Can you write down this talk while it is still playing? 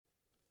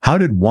How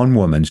did one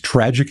woman's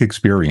tragic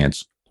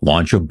experience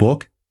launch a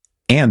book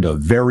and a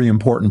very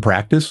important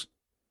practice?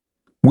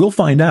 We'll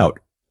find out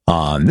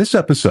on this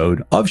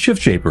episode of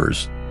Shift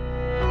Shapers.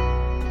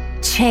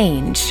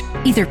 Change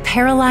either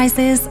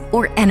paralyzes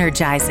or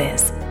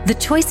energizes. The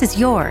choice is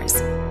yours.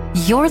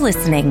 You're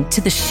listening to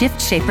the Shift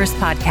Shapers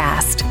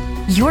podcast.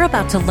 You're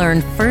about to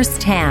learn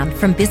firsthand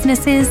from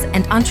businesses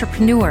and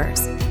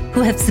entrepreneurs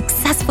who have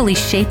successfully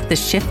shaped the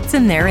shifts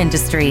in their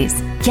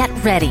industries. Get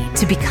ready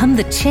to become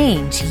the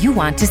change you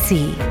want to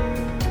see.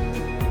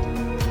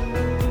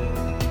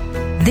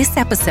 This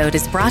episode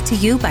is brought to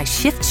you by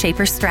Shift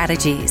Shaper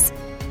Strategies.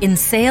 In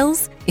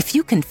sales, if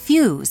you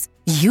confuse,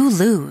 you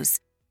lose.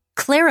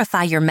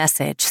 Clarify your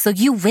message so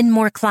you win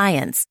more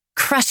clients,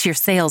 crush your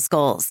sales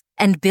goals,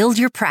 and build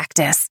your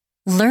practice.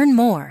 Learn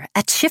more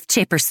at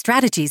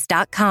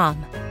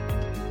shiftshaperstrategies.com.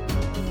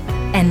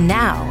 And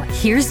now,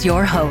 here's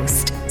your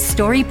host,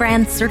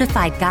 StoryBrand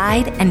Certified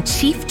Guide and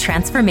Chief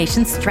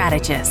Transformation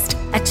Strategist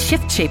at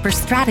Shift Shaper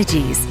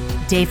Strategies,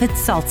 David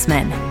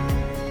Saltzman.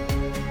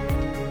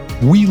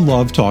 We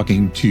love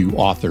talking to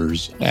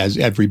authors, as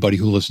everybody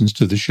who listens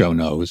to the show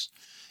knows.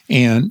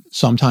 And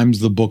sometimes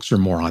the books are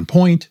more on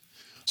point.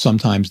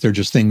 Sometimes they're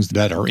just things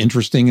that are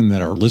interesting and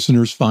that our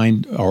listeners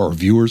find or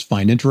viewers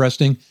find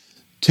interesting.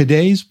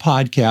 Today's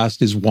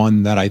podcast is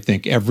one that I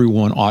think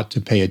everyone ought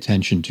to pay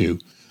attention to.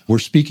 We're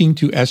speaking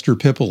to Esther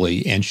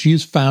Pipoly, and she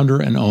is founder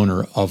and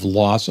owner of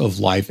Loss of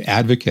Life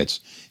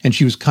Advocates. And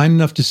she was kind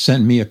enough to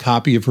send me a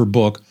copy of her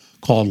book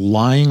called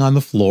Lying on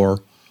the Floor,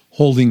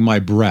 Holding My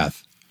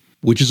Breath,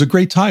 which is a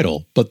great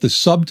title, but the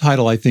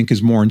subtitle I think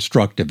is more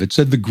instructive. It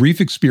said, The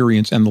Grief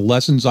Experience and the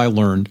Lessons I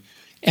Learned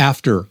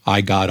After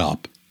I Got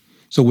Up.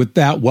 So with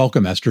that,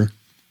 welcome, Esther.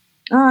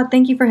 Oh,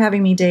 thank you for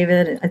having me,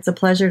 David. It's a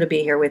pleasure to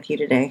be here with you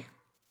today.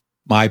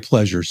 My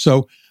pleasure.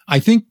 So I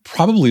think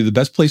probably the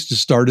best place to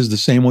start is the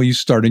same way you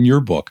start in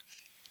your book.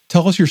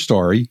 Tell us your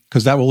story,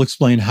 because that will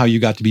explain how you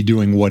got to be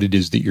doing what it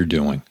is that you're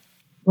doing.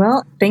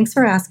 Well, thanks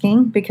for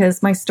asking,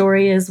 because my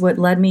story is what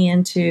led me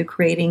into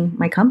creating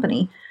my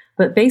company.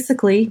 But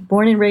basically,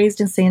 born and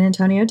raised in San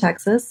Antonio,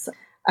 Texas.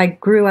 I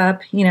grew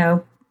up,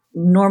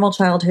 normal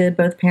childhood,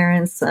 both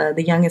parents,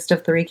 the youngest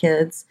of 3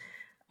 kids.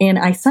 And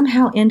I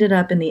somehow ended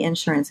up in the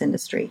insurance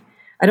industry.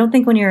 I don't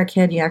think when you're a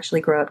kid, you actually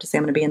grow up to say,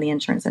 I'm going to be in the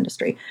insurance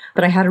industry.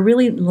 But I had a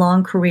really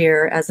long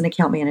career as an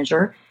account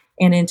manager.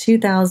 And in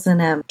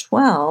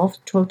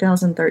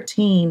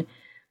 2013,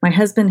 my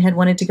husband had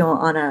wanted to go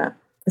on a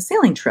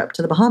sailing trip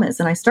to the Bahamas.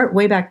 And I start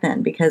way back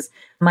then because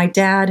my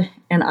dad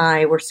and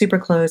I were super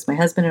close. My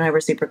husband and I were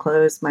super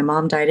close. My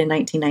mom died in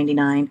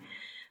 1999.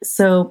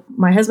 So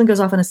my husband goes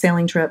off on a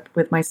sailing trip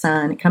with my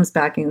son. Comes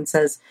back and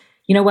says,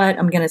 you know what,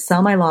 I'm going to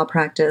sell my law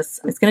practice.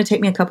 It's going to take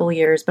me a couple of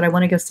years, but I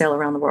want to go sail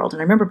around the world.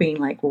 And I remember being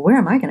like, well, where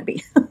am I going to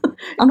be?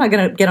 I'm not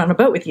going to get on a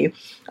boat with you.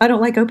 I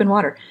don't like open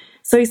water.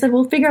 So he said,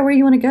 well, figure out where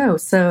you want to go.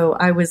 So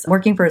I was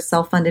working for a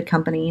self-funded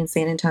company in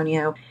San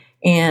Antonio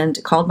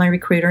and called my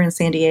recruiter in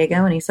San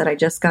Diego. And he said, I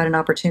just got an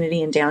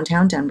opportunity in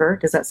downtown Denver.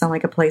 Does that sound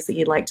like a place that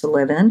you'd like to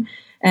live in?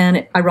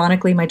 And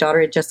ironically, my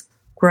daughter had just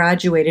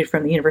graduated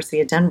from the University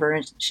of Denver,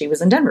 and she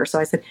was in Denver. So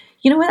I said,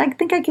 you know what, I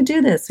think I could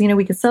do this.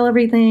 We could sell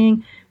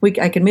everything.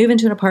 I could move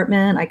into an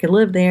apartment. I could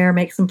live there,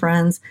 make some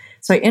friends.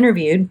 So I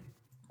interviewed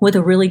with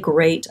a really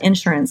great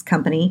insurance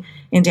company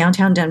in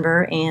downtown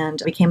Denver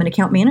and became an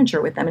account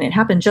manager with them. And it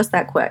happened just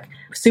that quick.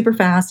 Super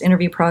fast.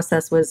 Interview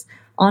process was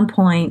on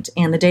point.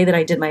 And the day that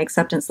I did my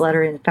acceptance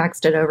letter and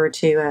faxed it over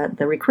to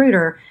the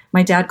recruiter,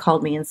 my dad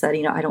called me and said,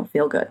 I don't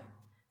feel good.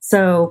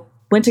 So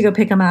went to go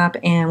pick him up,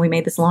 and we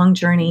made this long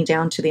journey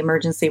down to the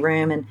emergency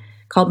room and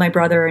called my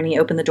brother, and he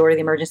opened the door to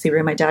the emergency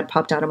room. My dad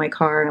popped out of my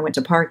car, and I went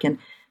to park, and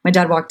my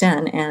dad walked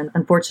in and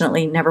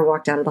unfortunately never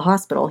walked out of the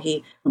hospital.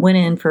 He went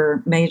in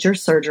for major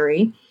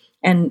surgery.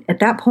 And at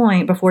that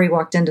point, before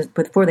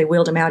they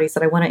wheeled him out, he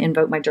said, I want to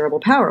invoke my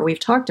durable power. We've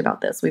talked about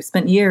this. We've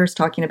spent years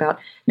talking about,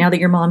 now that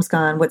your mom's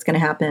gone, what's going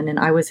to happen? And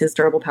I was his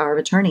durable power of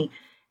attorney.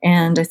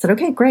 And I said,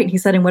 okay, great. He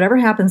said, and whatever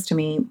happens to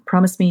me,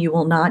 promise me you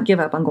will not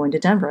give up on going to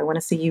Denver. I want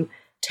to see you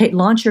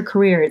launch your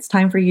career. It's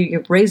time for you.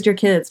 You've raised your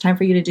kids. Time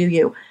for you to do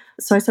you.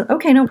 So I said,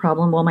 okay, no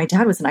problem. Well, my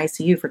dad was in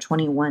ICU for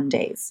 21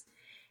 days.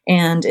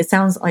 And it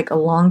sounds like a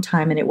long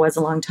time, and it was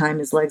a long time.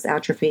 His legs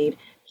atrophied.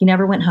 He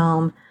never went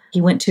home.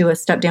 He went to a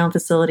step-down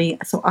facility.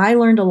 So I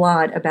learned a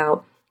lot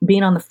about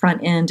being on the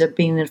front end of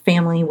being in a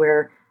family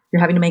where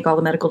you're having to make all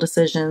the medical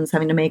decisions,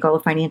 having to make all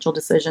the financial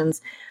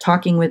decisions,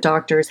 talking with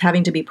doctors,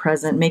 having to be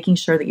present, making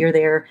sure that you're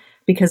there,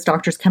 because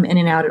doctors come in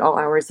and out at all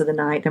hours of the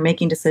night. They're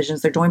making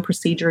decisions. They're doing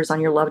procedures on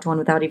your loved one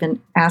without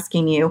even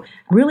asking you,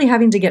 really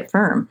having to get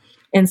firm.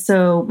 And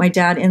so my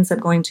dad ends up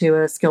going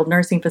to a skilled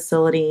nursing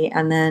facility,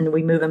 and then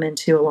we move him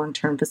into a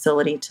long-term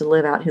facility to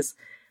live out his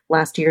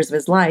last years of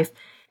his life.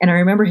 And I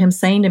remember him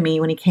saying to me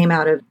when he came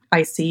out of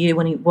ICU,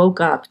 when he woke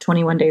up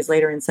 21 days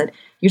later and said,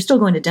 "You're still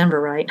going to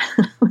Denver, right?"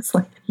 I was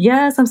like,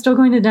 "Yes, I'm still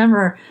going to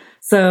Denver."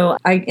 So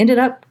I ended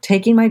up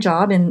taking my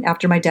job. And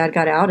after my dad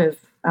got out of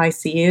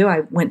ICU,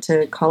 I went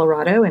to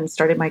Colorado and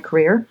started my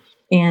career.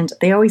 And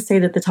they always say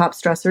that the top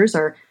stressors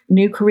are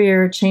new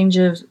career, change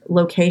of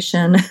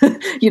location.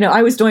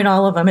 I was doing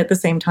all of them at the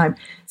same time.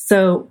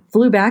 So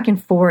flew back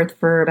and forth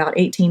for about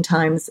 18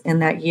 times in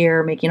that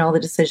year, making all the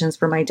decisions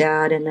for my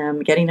dad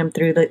and getting him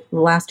through the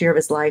last year of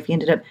his life. He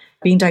ended up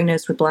being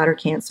diagnosed with bladder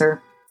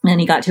cancer. And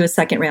he got to a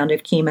second round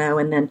of chemo.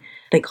 And then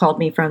they called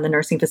me from the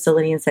nursing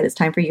facility and said, it's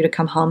time for you to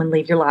come home and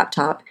leave your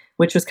laptop,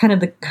 which was kind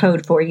of the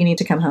code for you need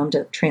to come home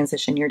to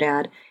transition your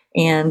dad.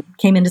 And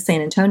came into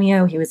San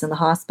Antonio. He was in the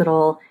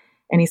hospital.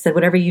 And he said,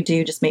 whatever you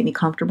do, just make me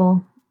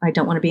comfortable. I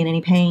don't want to be in any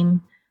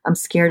pain. I'm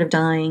scared of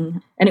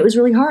dying. And it was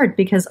really hard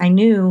because I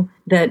knew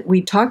that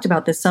we talked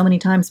about this so many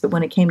times, but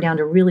when it came down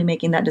to really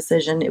making that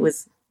decision, it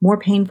was more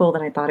painful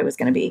than I thought it was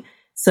going to be.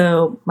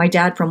 So my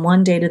dad, from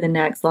one day to the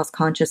next, lost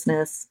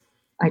consciousness.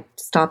 I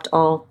stopped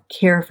all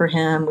care for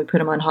him. We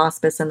put him on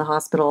hospice in the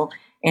hospital,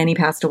 and he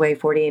passed away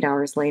 48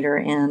 hours later.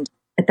 And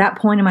at that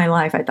point in my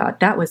life, I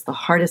thought that was the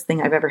hardest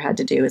thing I've ever had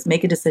to do, is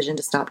make a decision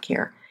to stop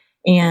care.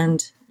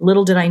 And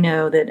little did I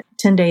know that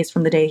 10 days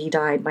from the day he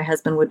died, my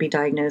husband would be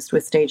diagnosed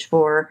with stage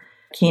 4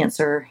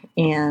 cancer,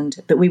 and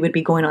that we would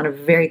be going on a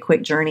very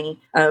quick journey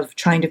of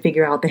trying to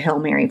figure out the Hail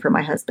Mary for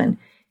my husband.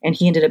 And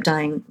he ended up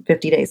dying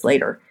 50 days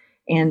later.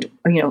 And,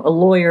 a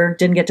lawyer,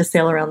 didn't get to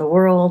sail around the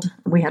world.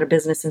 We had a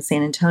business in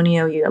San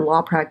Antonio. He had a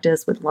law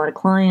practice with a lot of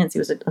clients. He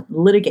was a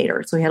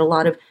litigator. So he had a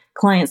lot of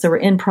clients that were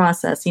in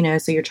process,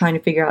 so you're trying to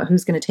figure out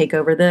who's going to take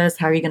over this.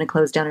 How are you going to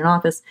close down an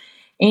office?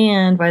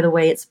 And by the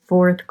way, it's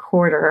fourth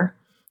quarter.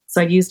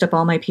 So I used up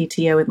all my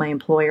PTO with my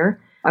employer.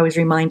 I was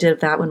reminded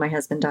of that when my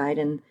husband died.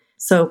 And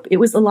so it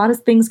was a lot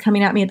of things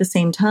coming at me at the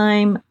same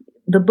time.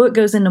 The book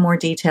goes into more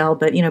detail,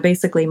 but,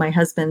 basically my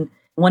husband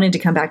wanted to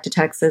come back to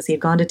Texas. He had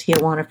gone to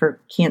Tijuana for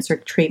cancer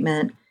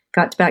treatment,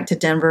 got back to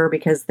Denver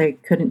because they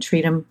couldn't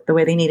treat him the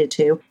way they needed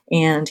to.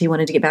 And he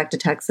wanted to get back to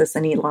Texas,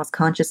 and he lost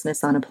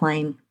consciousness on a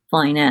plane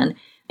flying in.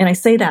 And I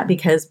say that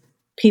because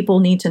people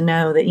need to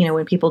know that,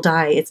 when people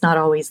die, it's not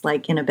always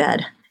like in a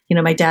bed.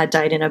 My dad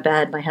died in a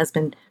bed. My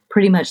husband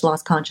pretty much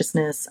lost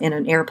consciousness in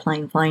an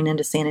airplane flying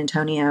into San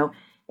Antonio.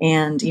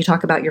 And you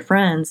talk about your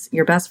friends,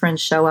 your best friends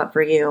show up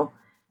for you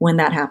when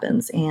that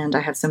happens. And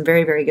I have some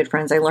very, very good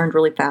friends. I learned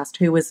really fast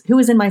who was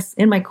in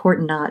my court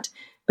and not.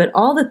 But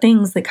all the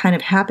things that kind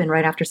of happen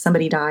right after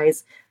somebody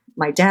dies,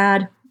 my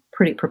dad,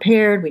 pretty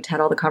prepared. We'd had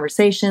all the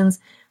conversations.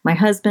 My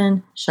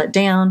husband shut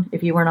down.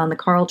 If you weren't on the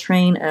Carl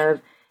train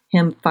of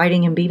him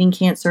fighting and beating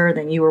cancer,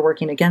 then you were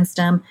working against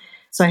him.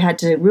 So I had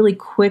to really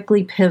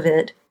quickly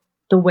pivot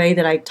the way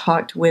that I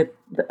talked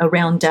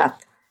around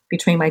death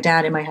between my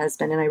dad and my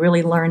husband. And I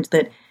really learned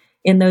that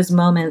in those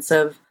moments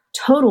of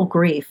total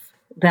grief,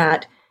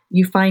 that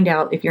you find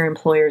out if your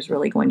employer is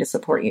really going to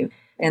support you.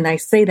 And I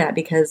say that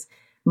because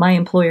my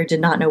employer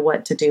did not know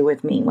what to do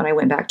with me when I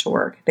went back to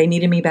work. They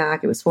needed me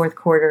back. It was fourth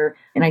quarter.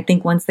 And I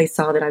think once they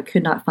saw that I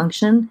could not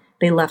function,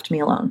 they left me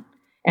alone.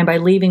 And by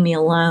leaving me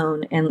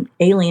alone and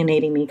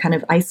alienating me, kind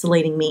of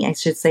isolating me, I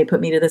should say,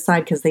 put me to the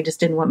side because they just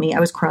didn't want me. I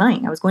was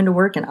crying. I was going to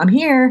work and I'm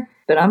here,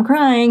 but I'm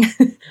crying.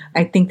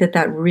 I think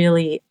that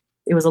really,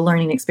 it was a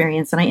learning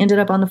experience. And I ended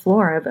up on the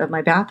floor of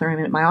my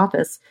bathroom at my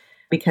office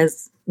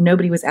because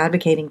nobody was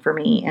advocating for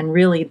me. And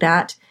really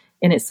that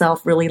in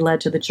itself really led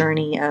to the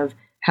journey of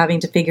having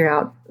to figure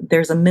out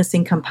there's a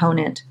missing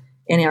component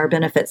in our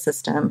benefit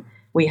system.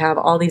 We have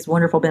all these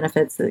wonderful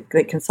benefits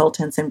that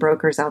consultants and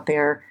brokers out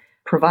there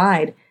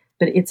provide,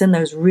 but it's in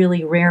those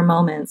really rare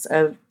moments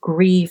of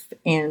grief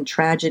and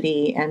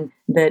tragedy, and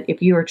that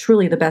if you are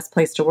truly the best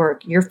place to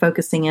work, you're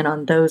focusing in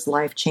on those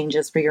life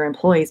changes for your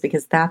employees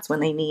because that's when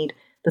they need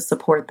the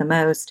support the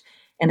most.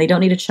 And they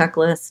don't need a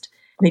checklist.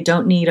 They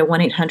don't need a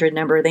 1-800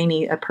 number. They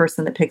need a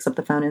person that picks up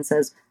the phone and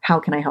says, how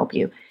can I help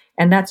you?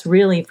 And that's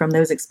really from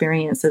those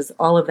experiences,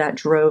 all of that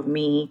drove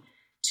me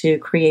to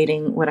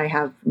creating what I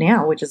have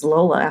now, which is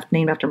Lola,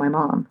 named after my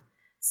mom.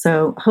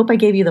 So hope I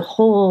gave you the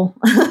whole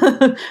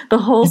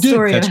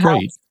story. That's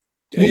great.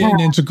 Yeah.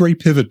 And it's a great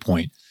pivot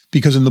point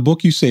because in the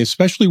book you say,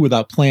 especially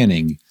without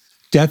planning,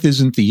 death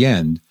isn't the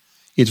end.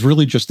 It's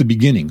really just the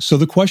beginning. So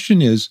the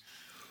question is,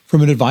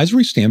 from an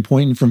advisory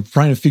standpoint and from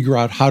trying to figure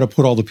out how to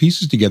put all the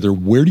pieces together,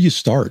 where do you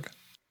start?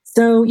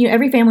 So,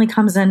 every family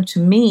comes in to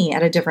me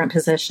at a different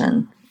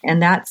position. And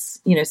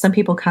that's, some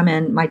people come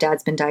in, my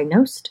dad's been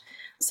diagnosed.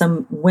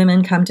 Some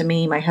women come to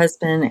me, my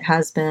husband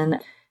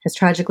has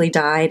tragically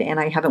died and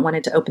I haven't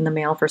wanted to open the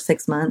mail for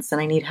 6 months and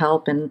I need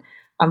help and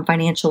I'm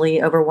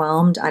financially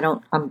overwhelmed.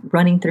 I'm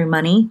running through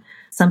money.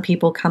 Some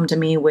people come to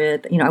me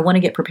with, I want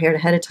to get prepared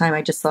ahead of time.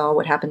 I just saw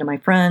what happened to my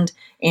friend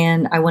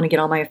and I want to get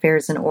all my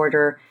affairs in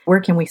order.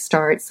 Where can we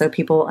start? So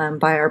people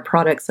buy our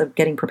products of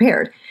getting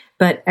prepared.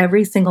 But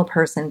every single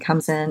person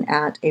comes in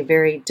at a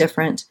very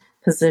different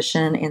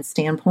position and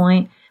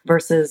standpoint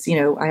versus,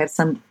 I have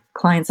some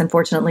clients,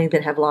 unfortunately,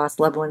 that have lost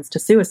loved ones to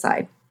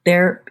suicide.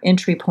 Their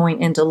entry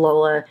point into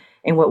Lola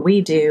and what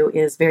we do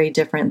is very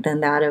different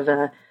than that of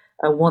a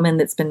a woman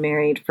that's been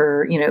married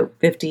for,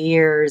 50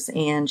 years.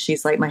 And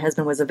she's like, my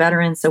husband was a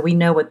veteran. So we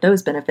know what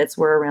those benefits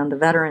were around the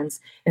veterans.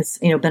 It's,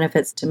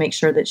 benefits to make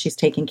sure that she's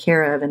taken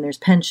care of, and there's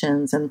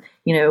pensions, and,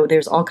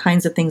 there's all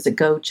kinds of things that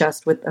go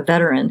just with a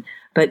veteran.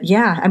 But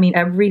yeah, I mean,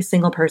 every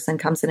single person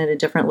comes in at a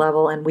different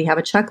level, and we have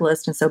a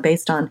checklist. And so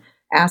based on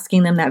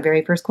asking them that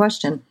very first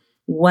question,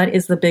 what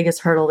is the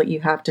biggest hurdle that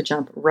you have to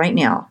jump right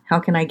now? How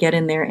can I get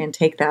in there and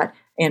take that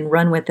and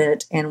run with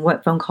it? And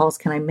what phone calls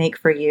can I make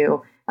for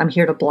you? I'm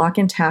here to block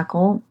and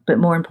tackle, but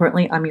more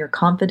importantly, I'm your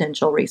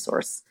confidential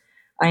resource.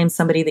 I am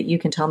somebody that you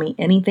can tell me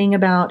anything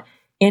about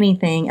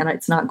anything, and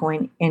it's not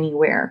going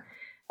anywhere.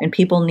 And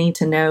people need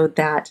to know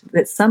that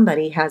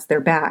somebody has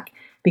their back,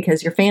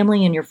 because your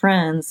family and your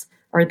friends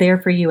are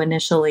there for you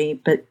initially,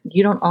 but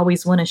you don't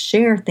always want to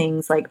share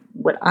things like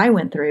what I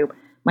went through.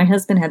 My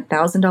husband had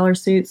 $1,000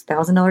 suits,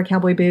 $1,000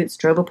 cowboy boots,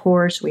 drove a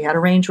Porsche. We had a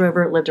Range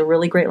Rover, lived a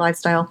really great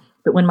lifestyle.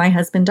 But when my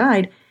husband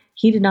died,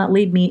 he did not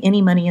leave me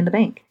any money in the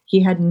bank.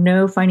 He had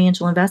no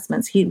financial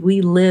investments. We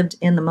lived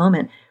in the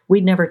moment.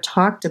 We'd never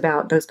talked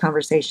about those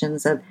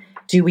conversations of,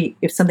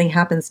 if something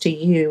happens to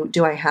you,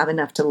 do I have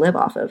enough to live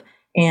off of?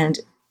 And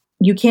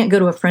you can't go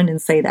to a friend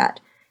and say that,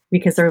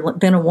 because they're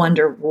going to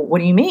wonder, well, what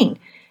do you mean?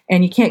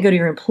 And you can't go to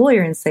your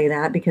employer and say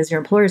that, because your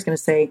employer is going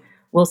to say,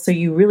 well, so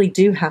you really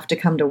do have to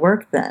come to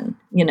work then,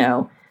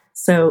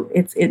 So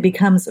it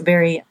becomes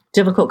very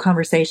difficult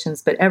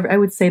conversations. But I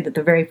would say that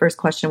the very first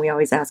question we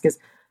always ask is,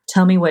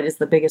 tell me what is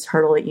the biggest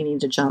hurdle that you need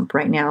to jump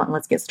right now, and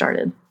let's get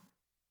started.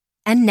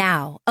 And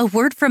now, a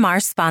word from our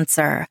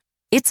sponsor.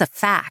 It's a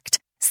fact.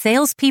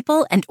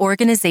 Salespeople and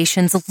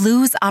organizations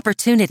lose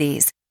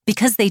opportunities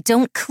because they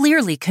don't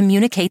clearly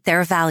communicate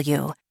their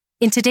value.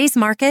 In today's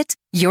market,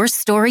 your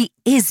story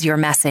is your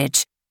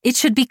message. It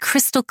should be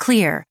crystal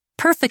clear,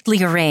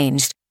 perfectly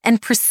arranged,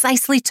 and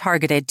precisely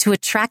targeted to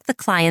attract the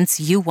clients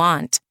you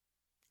want.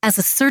 As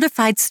a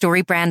certified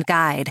story brand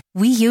guide,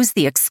 we use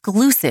the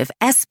exclusive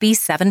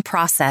SB7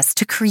 process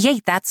to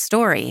create that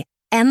story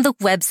and the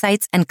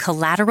websites and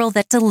collateral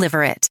that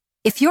deliver it.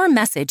 If your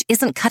message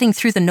isn't cutting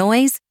through the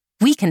noise,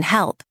 we can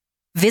help.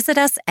 Visit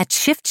us at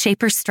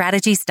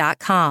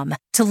shiftshaperstrategies.com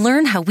to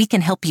learn how we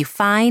can help you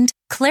find,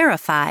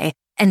 clarify,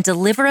 and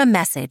deliver a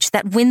message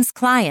that wins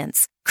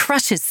clients,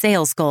 crushes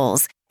sales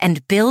goals,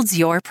 and builds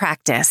your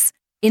practice.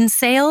 In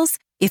sales,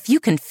 if you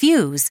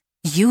confuse,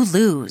 you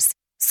lose.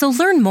 So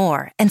learn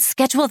more and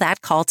schedule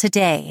that call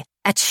today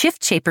at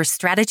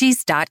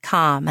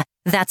shiftshaperstrategies.com.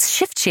 That's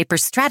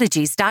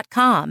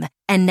shiftshaperstrategies.com.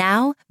 And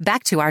now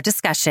back to our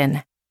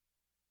discussion.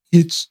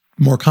 It's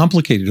more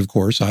complicated, of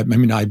course. I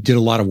did a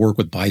lot of work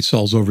with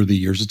buy-sells over the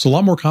years. It's a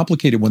lot more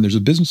complicated when there's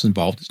a business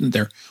involved, isn't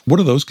there? What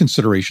are those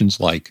considerations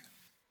like?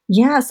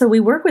 Yeah, so we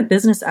work with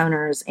business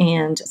owners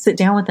and sit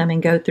down with them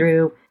and go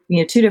through,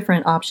 two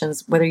different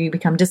options, whether you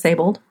become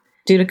disabled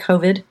due to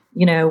COVID.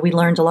 We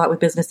learned a lot with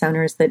business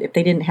owners that if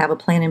they didn't have a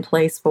plan in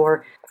place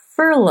for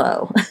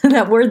furlough,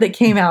 that word that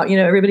came out,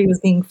 everybody was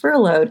being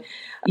furloughed.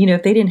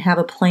 If they didn't have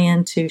a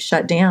plan to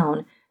shut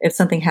down if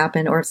something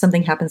happened, or if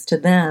something happens to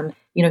them,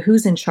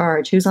 who's in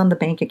charge, who's on the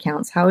bank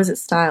accounts, how is it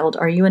styled?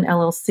 Are you an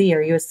LLC?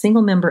 Are you a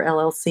single member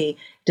LLC?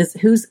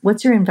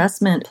 What's your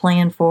investment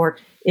plan for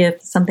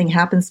if something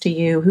happens to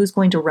you? Who's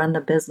going to run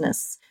the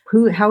business?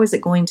 How is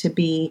it going to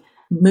be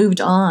moved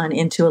on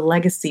into a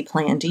legacy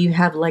plan? Do you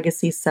have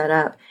legacy set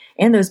up?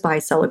 And those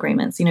buy-sell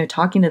agreements,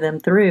 talking to them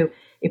through,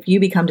 if you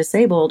become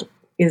disabled,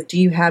 do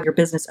you have your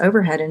business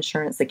overhead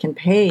insurance that can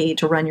pay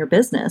to run your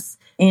business?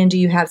 And do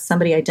you have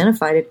somebody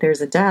identified if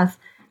there's a death,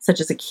 such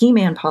as a key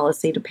man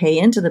policy, to pay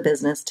into the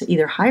business to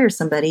either hire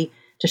somebody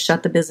to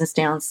shut the business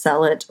down,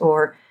 sell it,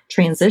 or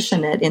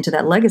transition it into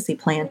that legacy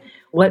plan?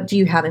 What do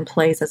you have in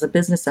place as a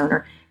business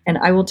owner? And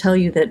I will tell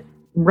you that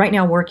right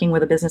now, working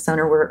with a business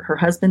owner where her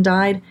husband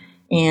died,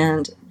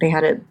 and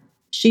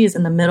she is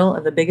in the middle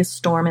of the biggest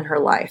storm in her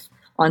life,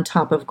 on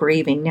top of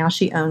grieving. Now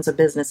she owns a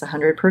business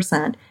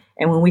 100%.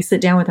 And when we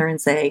sit down with her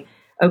and say,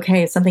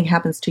 okay, if something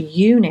happens to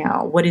you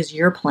now, what is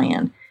your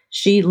plan?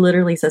 She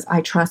literally says,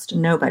 I trust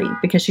nobody,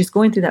 because she's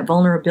going through that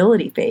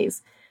vulnerability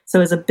phase. So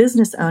as a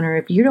business owner,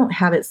 if you don't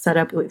have it set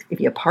up if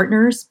you have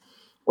partners,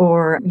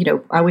 or,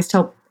 I always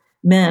tell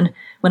men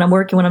when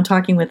I'm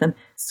talking with them,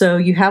 so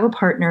you have a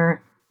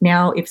partner.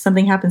 Now, if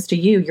something happens to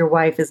you, your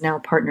wife is now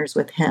partners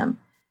with him.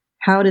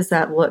 How does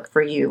that look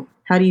for you?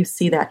 How do you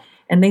see that?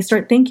 And they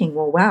start thinking,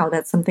 well, wow,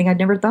 that's something I'd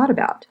never thought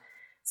about.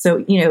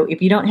 So,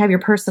 if you don't have your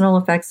personal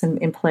effects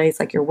in place,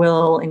 like your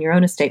will and your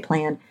own estate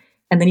plan,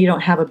 and then you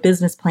don't have a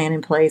business plan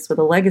in place with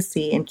a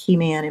legacy and key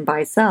man and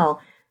buy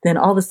sell, then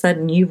all of a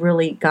sudden you've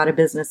really got a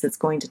business that's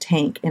going to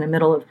tank in the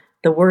middle of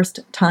the worst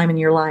time in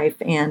your life.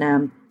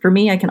 And for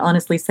me, I can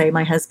honestly say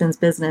my husband's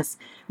business,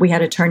 we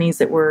had attorneys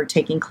that were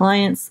taking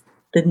clients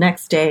the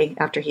next day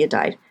after he had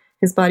died.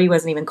 His body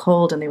wasn't even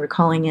cold, and they were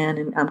calling in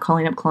and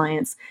calling up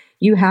clients.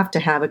 You have to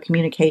have a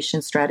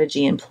communication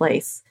strategy in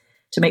place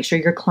to make sure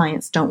your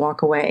clients don't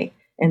walk away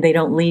and they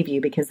don't leave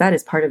you, because that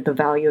is part of the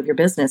value of your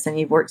business, and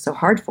you've worked so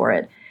hard for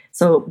it.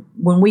 So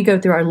when we go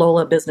through our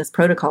Lola business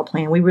protocol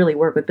plan, we really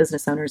work with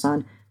business owners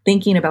on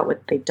thinking about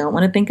what they don't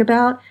want to think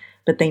about,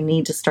 but they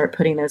need to start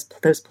putting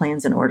those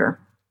plans in order.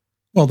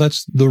 Well,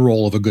 that's the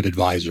role of a good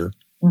advisor.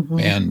 Mm-hmm.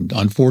 And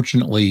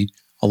unfortunately,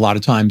 a lot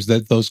of times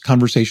that those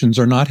conversations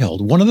are not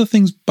held. One of the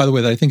things, by the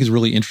way, that I think is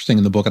really interesting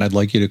in the book, and I'd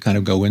like you to kind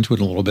of go into it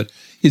a little bit,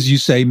 is you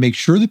say, make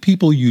sure the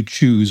people you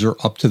choose are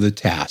up to the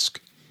task.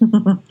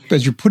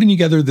 As you're putting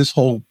together this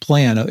whole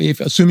plan,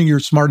 assuming you're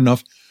smart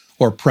enough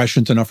or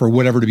prescient enough or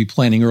whatever to be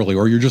planning early,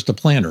 or you're just a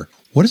planner,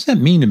 what does that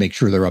mean to make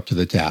sure they're up to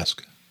the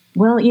task?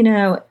 Well,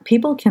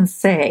 people can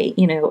say,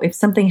 if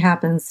something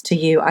happens to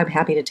you, I'm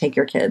happy to take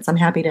your kids. I'm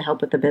happy to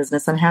help with the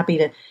business. I'm happy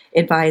to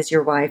advise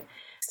your wife.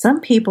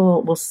 Some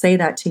people will say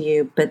that to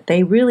you, but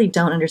they really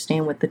don't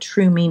understand what the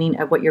true meaning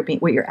of what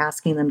you're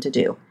asking them to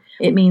do.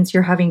 It means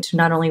you're having to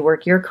not only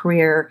work your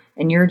career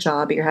and your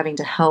job, but you're having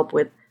to help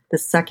with the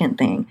second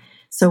thing.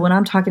 So when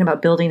I'm talking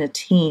about building a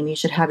team, you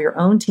should have your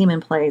own team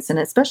in place. And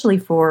especially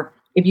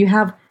if you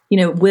have,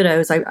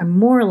 widows, I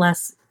more or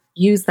less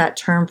use that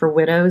term for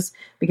widows,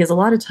 because a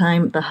lot of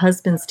time the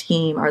husband's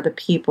team are the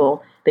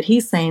people that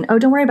he's saying, oh,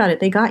 don't worry about it.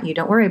 They got you.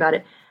 Don't worry about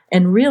it.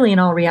 And really, in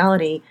all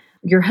reality,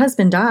 your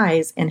husband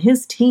dies and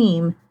his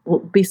team will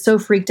be so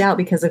freaked out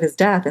because of his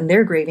death and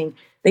they're grieving,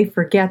 they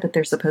forget that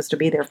they're supposed to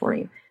be there for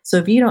you. So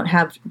if you don't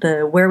have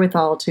the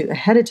wherewithal to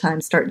ahead of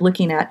time start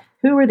looking at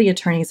who are the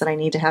attorneys that I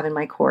need to have in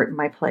my court, in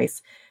my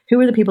place, who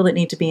are the people that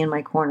need to be in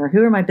my corner,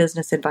 who are my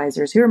business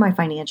advisors, who are my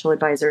financial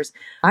advisors.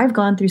 I've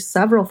gone through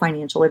several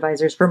financial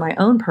advisors for my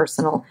own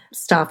personal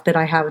stuff that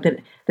I have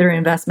that are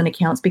investment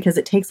accounts, because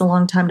it takes a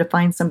long time to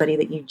find somebody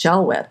that you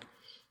gel with.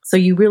 So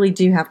you really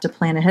do have to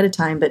plan ahead of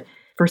time. But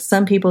for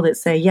some people that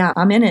say, yeah,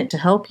 I'm in it to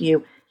help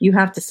you, you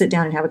have to sit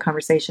down and have a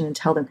conversation and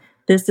tell them,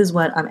 this is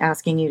what I'm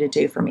asking you to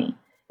do for me.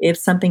 If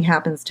something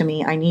happens to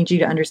me, I need you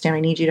to understand,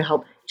 I need you to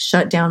help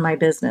shut down my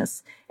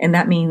business. And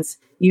that means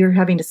you're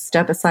having to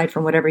step aside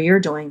from whatever you're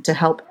doing to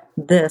help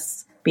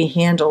this be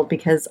handled,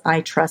 because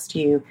I trust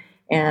you.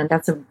 And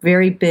that's a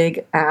very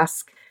big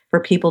ask for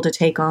people to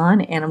take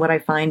on. And what I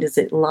find is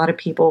that a lot of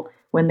people,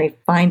 when they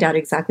find out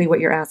exactly what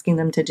you're asking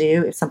them to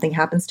do, if something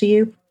happens to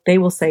you, they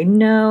will say,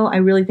 no, I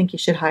really think you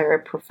should hire a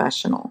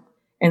professional.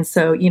 And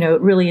so,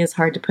 it really is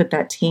hard to put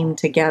that team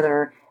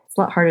together. It's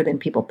a lot harder than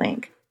people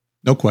think.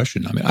 No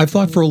question. I mean, I've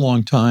thought for a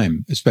long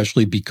time,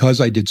 especially because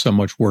I did so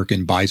much work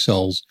in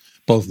buy-sells,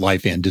 both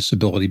life and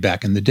disability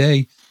back in the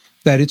day,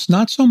 that it's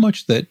not so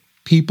much that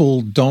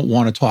people don't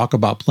want to talk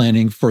about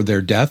planning for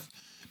their death,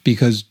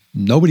 because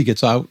nobody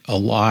gets out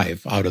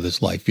alive out of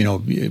this life.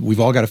 We've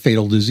all got a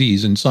fatal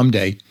disease, and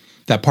someday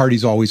that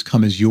party's always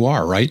come as you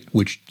are, right?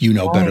 Which you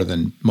know better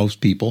than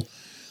most people.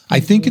 I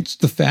think it's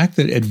the fact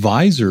that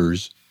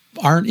advisors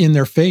aren't in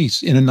their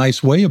face in a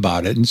nice way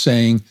about it and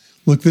saying,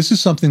 look, this is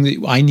something that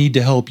I need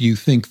to help you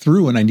think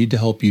through and I need to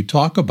help you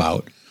talk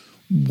about.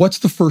 What's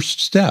the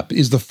first step?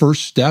 Is the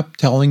first step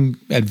telling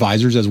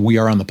advisors, as we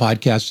are on the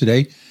podcast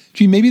today,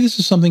 gee, maybe this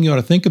is something you ought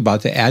to think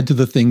about to add to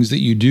the things that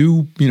you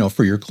do,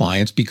 for your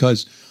clients,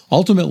 because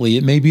ultimately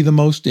it may be the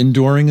most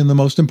enduring and the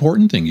most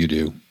important thing you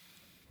do.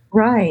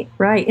 Right.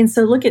 And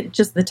so look at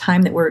just the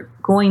time that we're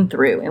going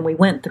through and we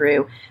went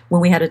through when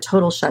we had a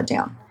total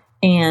shutdown.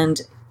 And,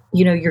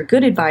 your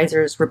good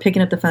advisors were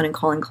picking up the phone and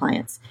calling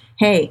clients.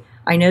 Hey,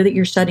 I know that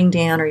you're shutting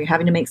down or you're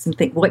having to make some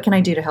things. What can I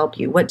do to help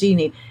you? What do you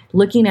need?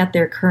 Looking at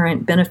their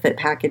current benefit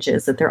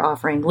packages that they're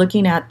offering,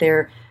 looking at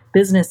their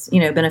business,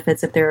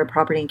 benefits if they're a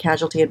property and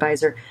casualty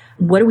advisor.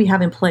 What do we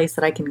have in place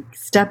that I can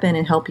step in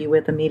and help you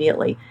with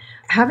immediately?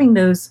 Having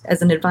those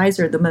as an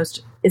advisor,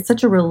 it's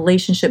such a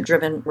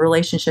relationship-driven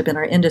relationship in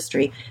our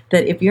industry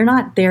that if you're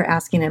not there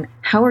asking them,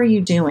 how are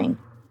you doing?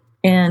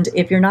 And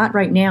if you're not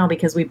right now,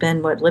 because we've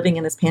been living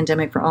in this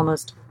pandemic for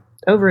almost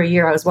over a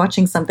year. I was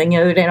watching something the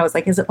other day and I was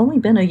like, has it only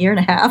been a year and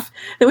a half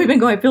that we've been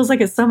going? It feels like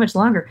it's so much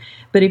longer.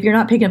 But if you're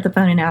not picking up the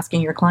phone and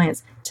asking your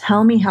clients,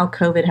 tell me how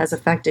COVID has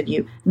affected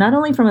you, not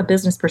only from a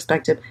business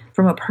perspective,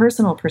 from a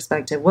personal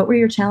perspective. What were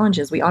your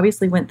challenges? We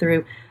obviously went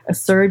through a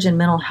surge in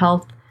mental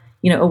health,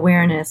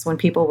 awareness when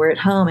people were at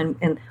home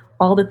and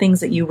all the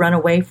things that you run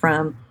away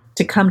from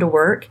to come to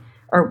work.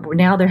 Or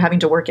now they're having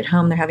to work at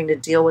home. They're having to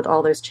deal with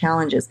all those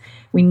challenges.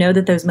 We know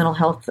that those mental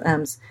health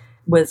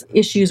with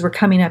issues were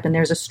coming up, and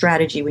there's a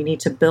strategy we need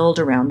to build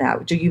around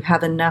that. Do you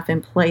have enough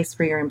in place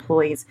for your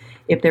employees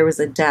if there was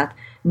a death?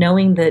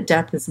 Knowing that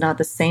death is not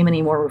the same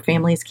anymore, where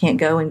families can't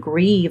go and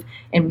grieve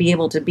and be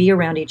able to be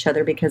around each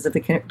other because of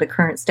the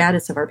current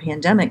status of our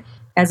pandemic.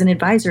 As an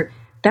advisor,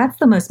 that's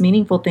the most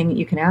meaningful thing that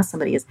you can ask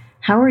somebody is,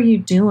 how are you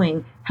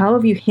doing? How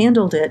have you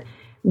handled it?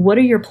 What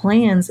are your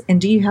plans? And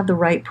do you have the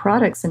right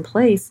products in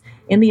place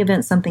in the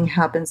event something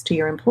happens to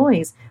your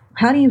employees?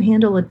 How do you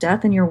handle a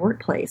death in your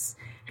workplace?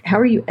 How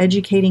are you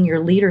educating your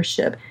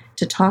leadership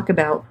to talk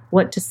about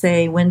what to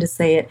say, when to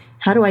say it,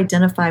 how to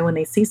identify when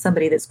they see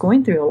somebody that's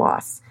going through a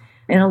loss?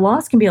 And a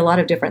loss can be a lot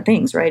of different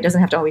things, right? It doesn't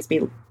have to always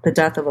be the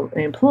death of an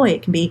employee.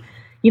 It can be,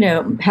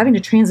 having to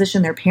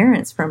transition their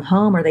parents from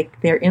home, or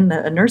they're in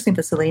a nursing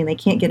facility and they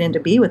can't get in to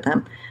be with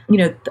them.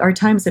 Our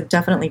times have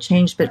definitely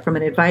changed, but from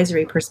an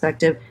advisory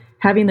perspective,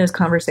 having those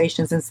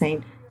conversations and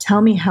saying,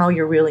 tell me how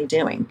you're really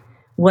doing.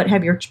 What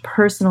have your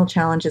personal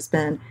challenges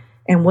been?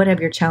 And what have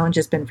your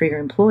challenges been for your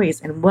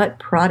employees? And what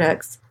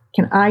products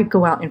can I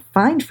go out and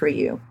find for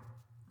you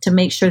to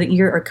make sure that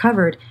you are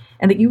covered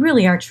and that you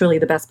really are truly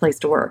the best place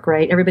to work,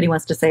 right? Everybody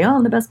wants to say, oh,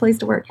 I'm the best place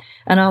to work.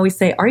 And I always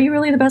say, are you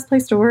really the best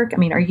place to work? I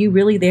mean, are you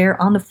really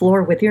there on the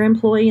floor with your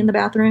employee in the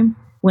bathroom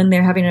when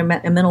they're having a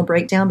mental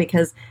breakdown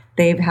because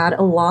they've had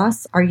a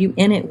loss? Are you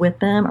in it with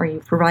them? Are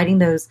you providing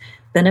those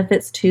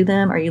benefits to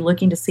them? Are you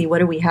looking to see what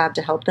do we have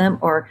to help them?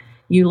 Or are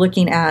you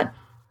looking at,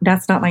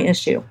 that's not my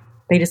issue.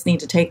 They just need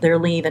to take their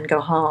leave and go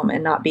home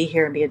and not be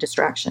here and be a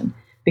distraction.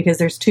 Because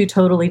there's two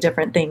totally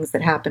different things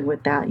that happen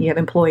with that. You have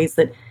employees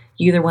that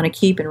you either want to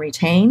keep and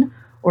retain,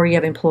 or you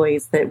have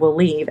employees that will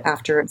leave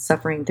after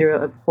suffering through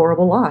a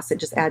horrible loss. It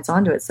just adds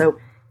on to it. So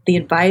the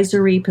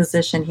advisory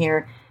position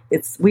here,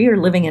 we are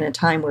living in a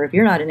time where if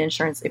you're not in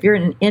insurance, if you're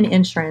in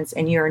insurance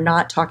and you're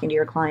not talking to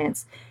your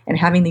clients and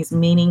having these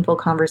meaningful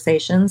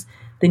conversations,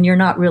 then you're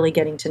not really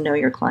getting to know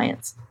your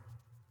clients.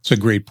 It's a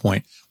great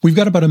point. We've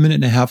got about a minute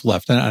and a half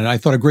left, and I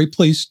thought a great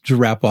place to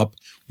wrap up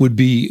would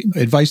be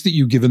advice that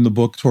you give in the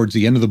book towards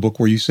the end of the book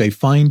where you say,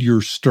 find your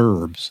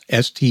STERBS,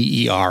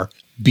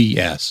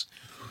 STERBS.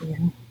 Yeah.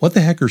 What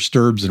the heck are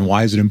STERBS and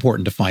why is it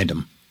important to find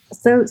them?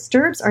 So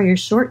STERBS are your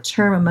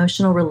short-term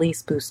emotional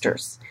release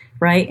boosters,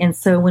 right? And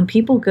so when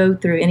people go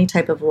through any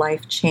type of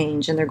life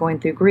change and they're going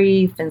through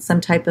grief and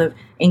some type of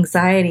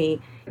anxiety,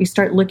 you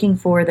start looking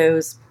for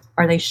those.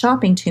 Are they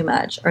shopping too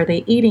much? Are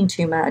they eating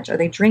too much? Are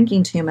they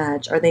drinking too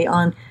much? Are they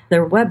on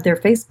their web, their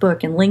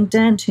Facebook and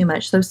LinkedIn too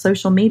much? Those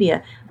social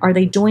media, are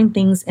they doing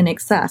things in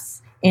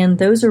excess? And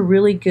those are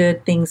really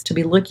good things to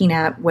be looking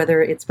at,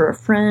 whether it's for a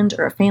friend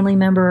or a family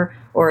member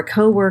or a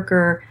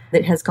coworker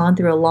that has gone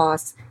through a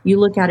loss. You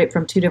look at it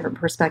from two different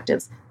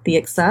perspectives, the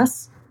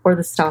excess or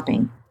the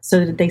stopping.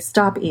 So did they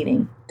stop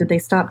eating? Did they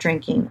stop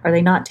drinking? Are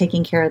they not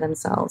taking care of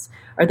themselves?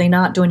 Are they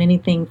not doing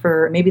anything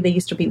maybe they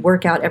used to be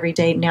workout every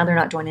day. Now they're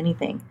not doing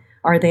anything.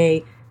 Are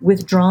they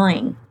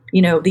withdrawing?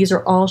 These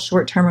are all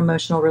short-term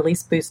emotional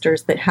release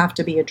boosters that have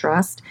to be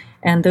addressed.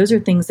 And those are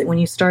things that when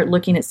you start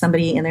looking at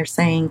somebody and they're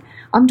saying,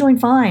 I'm doing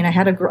fine. I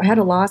had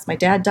a loss. My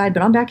dad died,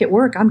 but I'm back at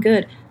work. I'm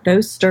good.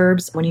 Those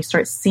STERBS, when you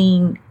start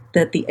seeing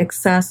that the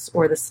excess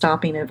or the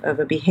stopping of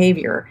a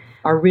behavior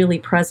are really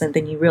present,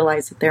 then you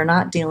realize that they're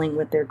not dealing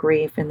with their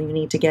grief and you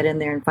need to get in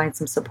there and find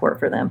some support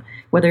for them,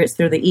 whether it's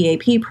through the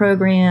EAP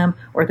program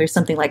or there's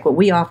something like what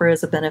we offer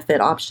as a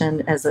benefit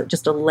option as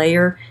just a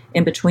layer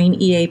in between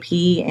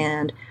EAP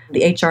and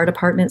the HR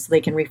department so they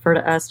can refer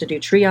to us to do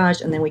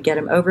triage and then we get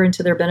them over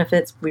into their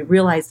benefits. We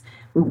realize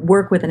we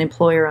work with an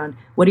employer on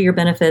what are your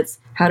benefits,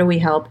 how do we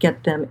help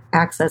get them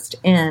accessed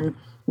in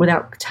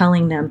without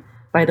telling them,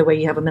 by the way,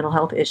 you have a mental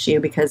health issue,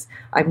 because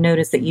I've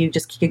noticed that you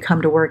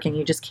come to work and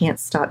you just can't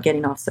stop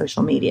getting off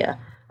social media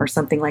or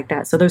something like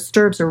that. So those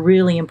STERBS are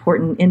really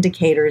important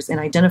indicators and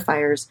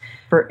identifiers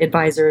for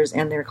advisors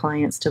and their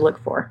clients to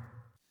look for.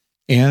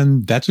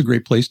 And that's a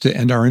great place to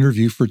end our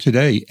interview for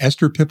today.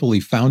 Esther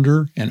Pipoly,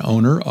 founder and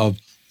owner of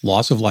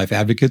Loss of Life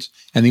Advocates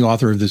and the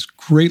author of this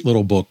great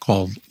little book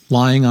called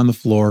Lying on the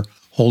Floor,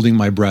 Holding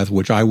My Breath,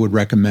 which I would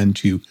recommend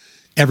to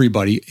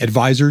everybody.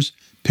 Advisors,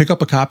 pick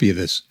up a copy of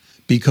this,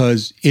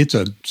 because it's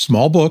a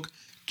small book,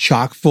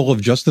 chock full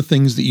of just the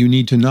things that you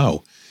need to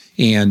know.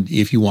 And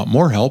if you want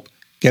more help,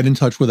 get in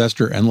touch with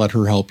Esther and let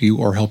her help you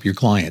or help your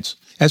clients.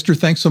 Esther,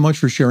 thanks so much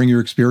for sharing your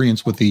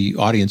experience with the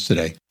audience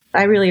today.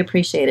 I really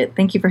appreciate it.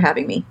 Thank you for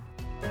having me.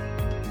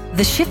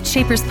 The Shift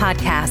Shapers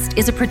podcast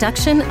is a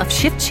production of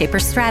Shift Shaper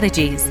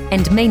Strategies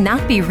and may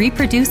not be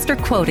reproduced or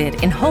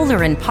quoted in whole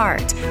or in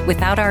part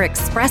without our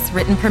express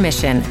written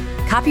permission.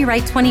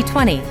 Copyright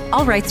 2020,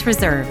 all rights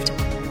reserved.